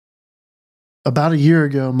About a year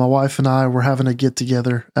ago, my wife and I were having a get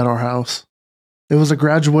together at our house. It was a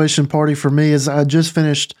graduation party for me as I had just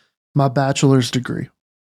finished my bachelor's degree.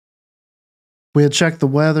 We had checked the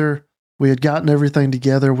weather, we had gotten everything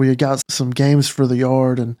together, we had got some games for the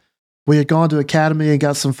yard, and we had gone to Academy and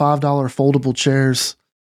got some $5 foldable chairs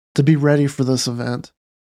to be ready for this event.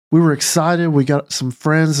 We were excited, we got some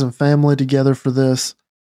friends and family together for this,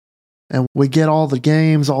 and we get all the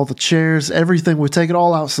games, all the chairs, everything, we take it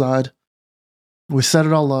all outside. We set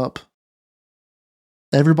it all up.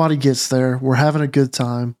 Everybody gets there. We're having a good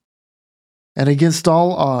time. And against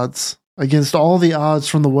all odds, against all the odds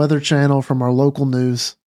from the Weather Channel, from our local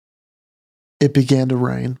news, it began to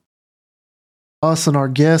rain. Us and our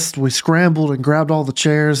guests, we scrambled and grabbed all the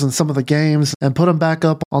chairs and some of the games and put them back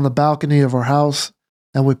up on the balcony of our house.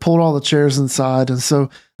 And we pulled all the chairs inside. And so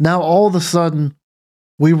now all of a sudden,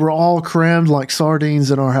 we were all crammed like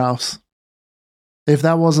sardines in our house. If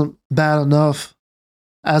that wasn't bad enough,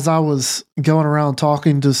 as I was going around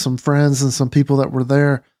talking to some friends and some people that were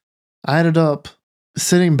there, I ended up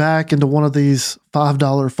sitting back into one of these $5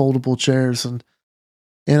 foldable chairs. And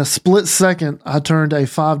in a split second, I turned a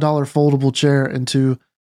 $5 foldable chair into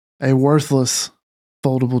a worthless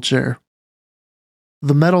foldable chair.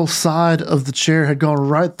 The metal side of the chair had gone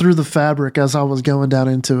right through the fabric as I was going down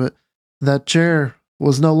into it. That chair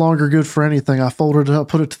was no longer good for anything. I folded it up,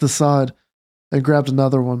 put it to the side, and grabbed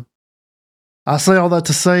another one. I say all that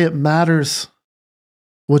to say it matters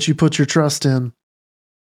what you put your trust in.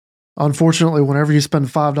 Unfortunately, whenever you spend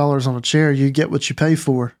 $5 on a chair, you get what you pay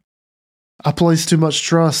for. I placed too much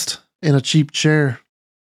trust in a cheap chair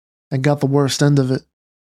and got the worst end of it.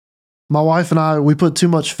 My wife and I, we put too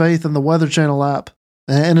much faith in the Weather Channel app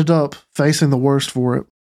and ended up facing the worst for it.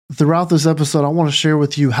 Throughout this episode, I want to share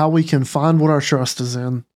with you how we can find what our trust is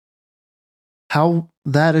in, how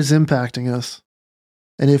that is impacting us,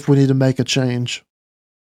 and if we need to make a change.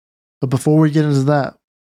 But before we get into that,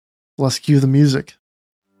 let's cue the music.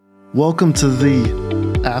 Welcome to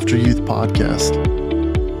the After Youth Podcast,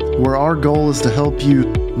 where our goal is to help you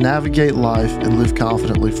navigate life and live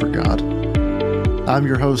confidently for God. I'm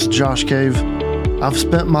your host, Josh Cave. I've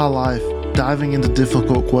spent my life diving into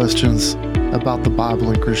difficult questions about the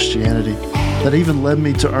Bible and Christianity that even led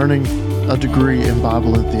me to earning a degree in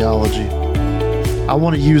Bible and theology. I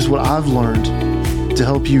want to use what I've learned to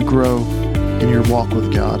help you grow in your walk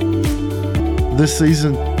with God. This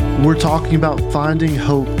season, we're talking about finding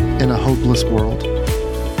hope in a hopeless world.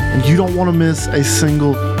 And you don't want to miss a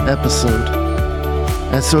single episode.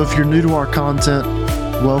 And so if you're new to our content,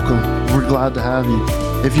 welcome. We're glad to have you.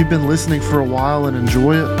 If you've been listening for a while and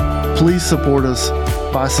enjoy it, please support us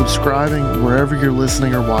by subscribing wherever you're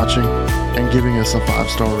listening or watching and giving us a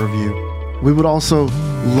 5-star review. We would also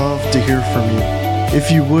love to hear from you. If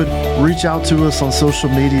you would, reach out to us on social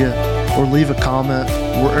media or leave a comment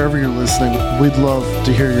wherever you're listening. We'd love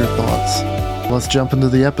to hear your thoughts. Let's jump into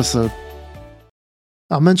the episode.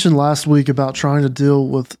 I mentioned last week about trying to deal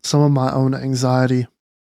with some of my own anxiety.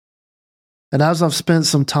 And as I've spent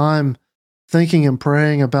some time thinking and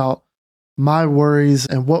praying about my worries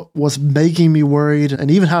and what was making me worried and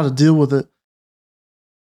even how to deal with it,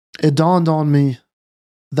 it dawned on me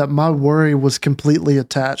that my worry was completely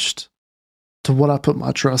attached to what I put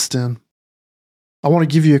my trust in. I want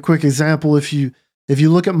to give you a quick example. If you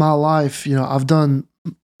look at my life, I've done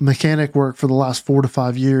mechanic work for the last 4 to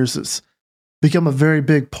 5 years. It's become a very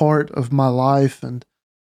big part of my life. And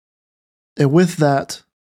with that,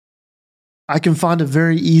 I can find it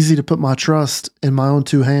very easy to put my trust in my own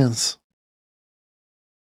 2 hands.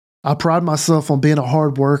 I pride myself on being a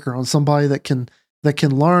hard worker, on somebody that can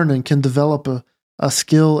learn and can develop a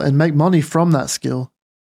skill and make money from that skill.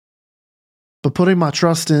 But putting my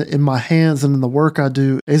trust in my hands and in the work I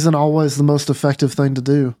do isn't always the most effective thing to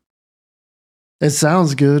do. It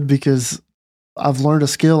sounds good because I've learned a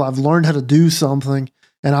skill, I've learned how to do something,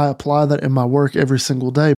 and I apply that in my work every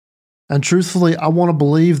single day. And truthfully, I want to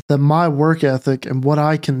believe that my work ethic and what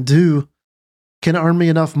I can do can earn me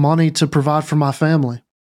enough money to provide for my family.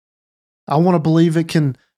 I want to believe it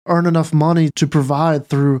can earn enough money to provide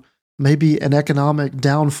through maybe an economic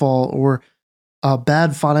downfall or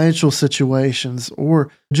bad financial situations or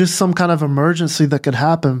just some kind of emergency that could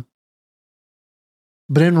happen.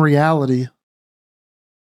 But in reality,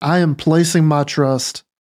 I am placing my trust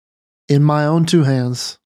in my own 2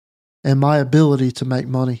 hands and my ability to make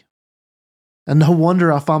money. And no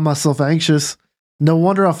wonder I find myself anxious. No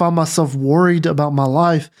wonder I find myself worried about my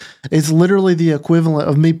life. It's literally the equivalent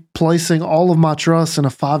of me placing all of my trust in a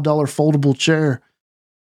 $5 foldable chair.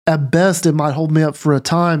 At best, it might hold me up for a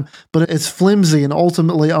time, but it's flimsy and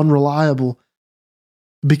ultimately unreliable.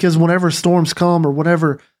 Because whenever storms come or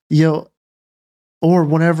whenever, Or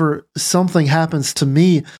whenever something happens to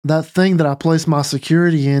me, that thing that I place my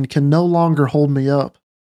security in can no longer hold me up.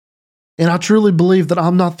 And I truly believe that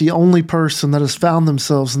I'm not the only person that has found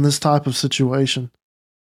themselves in this type of situation.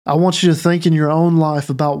 I want you to think in your own life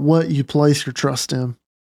about what you place your trust in.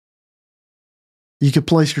 You could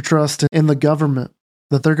place your trust in the government,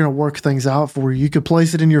 that they're going to work things out for you. You could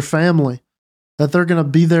place it in your family, that they're going to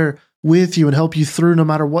be there with you and help you through no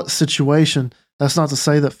matter what situation. That's not to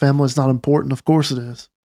say that family is not important. Of course it is.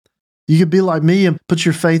 You could be like me and put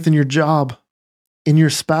your faith in your job, in your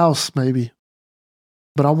spouse maybe.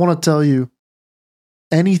 But I want to tell you,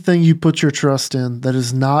 anything you put your trust in that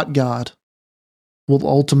is not God will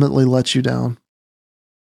ultimately let you down.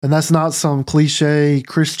 And that's not some cliche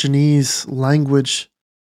Christianese language.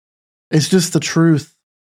 It's just the truth.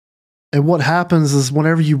 And what happens is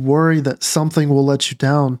whenever you worry that something will let you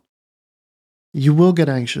down, you will get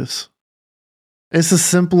anxious. It's as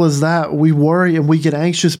simple as that. We worry and we get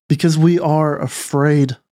anxious because we are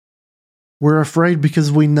afraid. We're afraid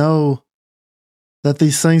because we know that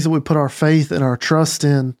these things that we put our faith and our trust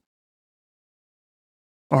in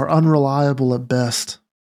are unreliable at best.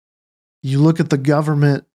 You look at the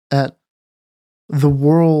government, at the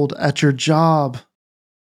world, at your job,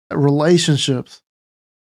 at relationships.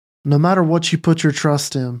 No matter what you put your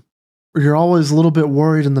trust in, you're always a little bit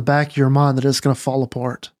worried in the back of your mind that it's going to fall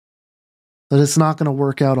apart, that it's not going to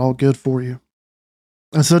work out all good for you.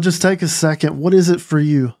 And so just take a second. What is it for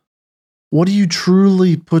you? What do you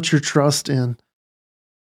truly put your trust in?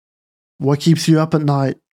 What keeps you up at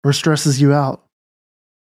night or stresses you out?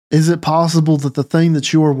 Is it possible that the thing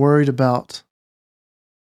that you are worried about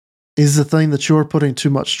is the thing that you're putting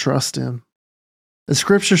too much trust in? The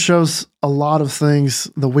scripture shows a lot of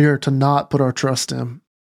things that we are to not put our trust in.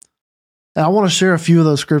 And I want to share a few of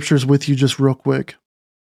those scriptures with you just real quick.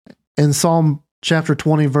 In Psalm chapter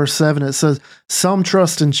 20, verse 7, it says, "Some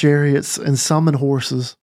trust in chariots and some in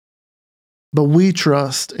horses, but we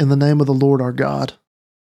trust in the name of the Lord our God."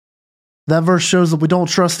 That verse shows that we don't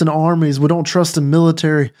trust in armies, we don't trust in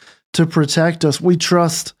military to protect us. We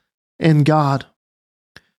trust in God.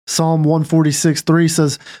 Psalm 146:3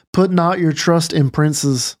 says, "Put not your trust in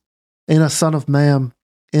princes, in a son of man,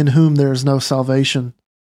 in whom there is no salvation."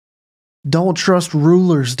 Don't trust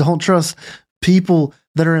rulers. Don't trust people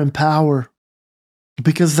that are in power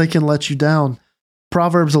because they can let you down.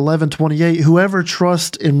 Proverbs 11:28, "Whoever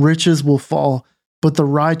trusts in riches will fall, but the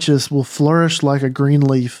righteous will flourish like a green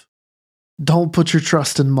leaf." Don't put your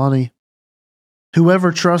trust in money.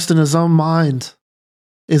 Whoever trusts in his own mind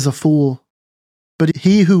is a fool, but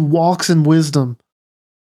he who walks in wisdom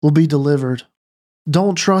will be delivered.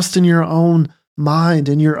 Don't trust in your own mind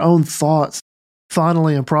and your own thoughts.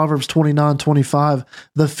 Finally, in Proverbs 29:25,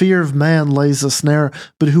 "The fear of man lays a snare,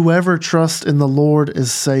 but whoever trusts in the Lord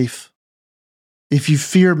is safe." If you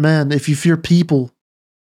fear men, if you fear people,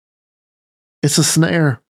 it's a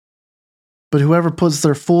snare. But whoever puts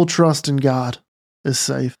their full trust in God is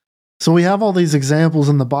safe. So we have all these examples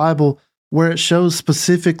in the Bible where it shows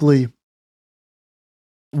specifically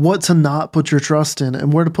what to not put your trust in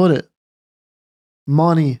and where to put it.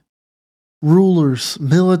 Money, rulers,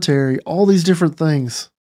 military, all these different things.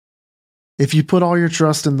 If you put all your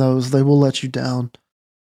trust in those, they will let you down.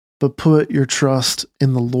 But put your trust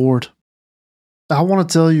in the Lord. I want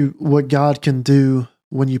to tell you what God can do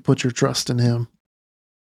when you put your trust in Him.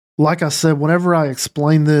 Like I said, whenever I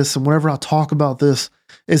explain this and whenever I talk about this,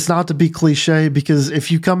 it's not to be cliche, because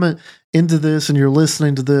if you come into this and you're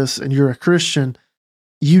listening to this and you're a Christian,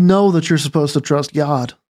 you know that you're supposed to trust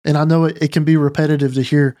God. And I know it can be repetitive to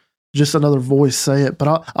hear just another voice say it,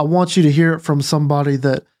 but I want you to hear it from somebody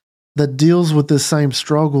that deals with this same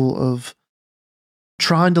struggle of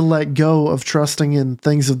trying to let go of trusting in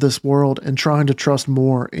things of this world and trying to trust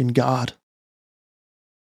more in God.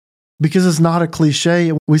 Because it's not a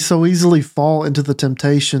cliche. We so easily fall into the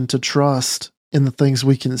temptation to trust in the things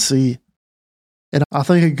we can see. And I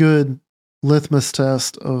think a good litmus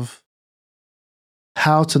test of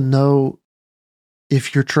how to know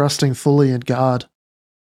if you're trusting fully in God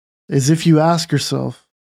is if you ask yourself,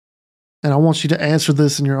 and I want you to answer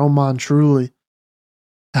this in your own mind truly,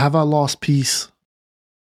 have I lost peace?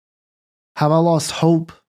 Have I lost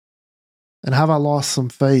hope? And have I lost some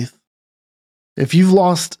faith? If you've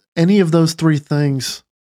lost any of those three things,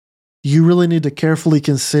 you really need to carefully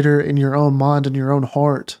consider in your own mind and your own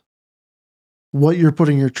heart what you're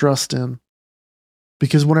putting your trust in.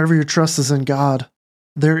 Because whenever your trust is in God,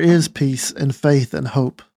 there is peace and faith and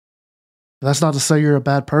hope. That's not to say you're a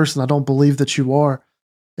bad person. I don't believe that you are.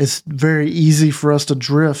 It's very easy for us to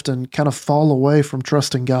drift and kind of fall away from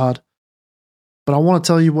trusting God. But I want to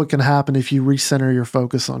tell you what can happen if you recenter your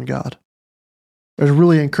focus on God. There's a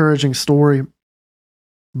really encouraging story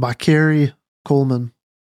by Carrie Coleman.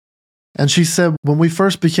 And she said, when we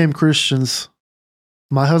first became Christians,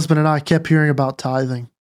 my husband and I kept hearing about tithing.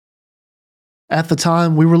 At the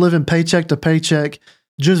time, we were living paycheck to paycheck,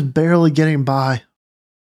 just barely getting by.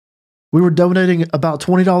 We were donating about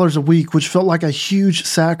 $20 a week, which felt like a huge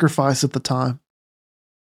sacrifice at the time.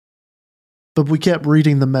 But we kept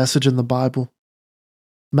reading the message in the Bible,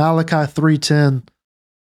 Malachi 3:10,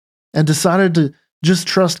 and decided to just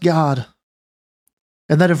trust God,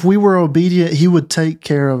 and that if we were obedient, He would take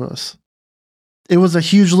care of us. It was a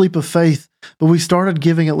huge leap of faith, but we started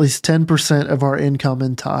giving at least 10% of our income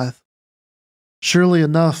in tithe. Surely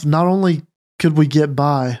enough, not only could we get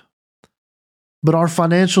by, but our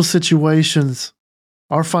financial situations,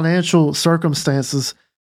 our financial circumstances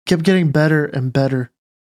kept getting better and better.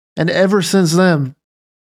 And ever since then,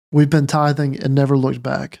 we've been tithing and never looked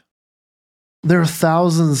back. There are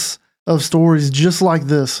thousands of stories just like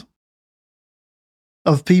this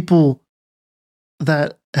of people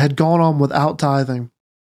that had gone on without tithing.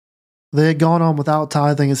 They had gone on without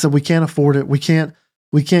tithing and said, we can't afford it. We can't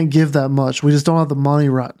give that much. We just don't have the money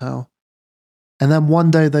right now. And then one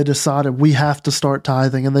day they decided we have to start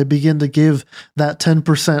tithing, and they begin to give that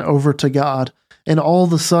 10% over to God. And all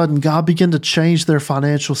of a sudden, God began to change their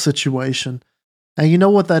financial situation. And you know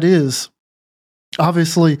what that is?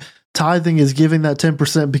 Obviously, tithing is giving that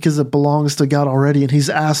 10% because it belongs to God already, and He's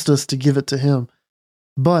asked us to give it to Him.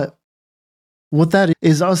 But what that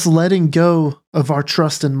is us letting go of our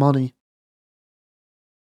trust in money.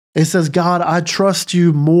 It says, God, I trust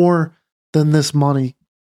you more than this money,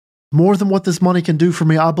 more than what this money can do for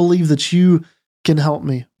me. I believe that you can help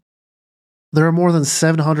me. There are more than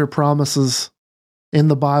 700 promises in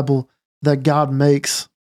the Bible that God makes.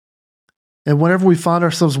 And whenever we find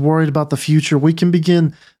ourselves worried about the future, we can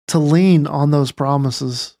begin to lean on those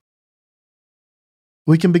promises.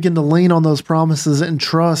 We can begin to lean on those promises and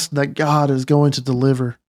trust that God is going to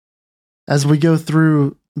deliver. As we go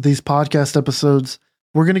through these podcast episodes,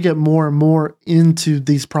 we're going to get more and more into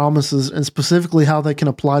these promises and specifically how they can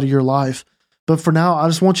apply to your life. But for now, I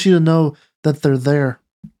just want you to know that they're there.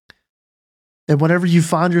 And whenever you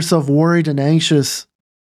find yourself worried and anxious,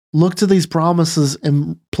 look to these promises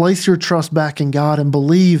and place your trust back in God and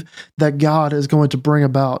believe that God is going to bring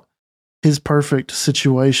about His perfect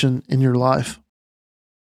situation in your life.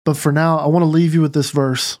 But for now, I want to leave you with this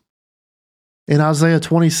verse. In Isaiah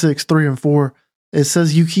 26:3-4, it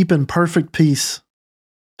says, you keep in perfect peace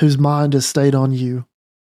whose mind is stayed on you,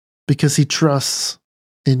 because he trusts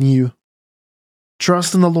in you.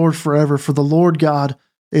 Trust in the Lord forever, for the Lord God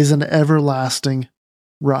is an everlasting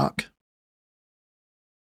rock.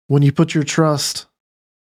 When you put your trust,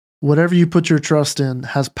 whatever you put your trust in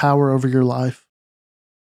has power over your life.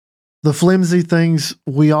 The flimsy things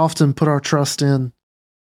we often put our trust in,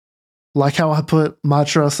 like how I put my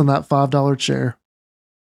trust in that $5 chair.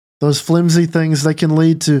 Those flimsy things, they can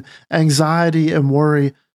lead to anxiety and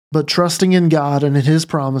worry, but trusting in God and in His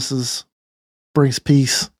promises brings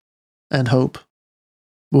peace and hope.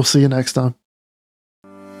 We'll see you next time.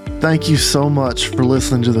 Thank you so much for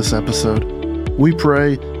listening to this episode. We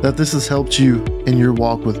pray that this has helped you in your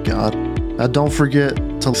walk with God. Now, don't forget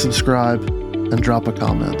to subscribe and drop a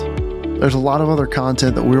comment. There's a lot of other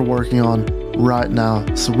content that we're working on right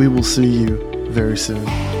now, so we will see you very soon.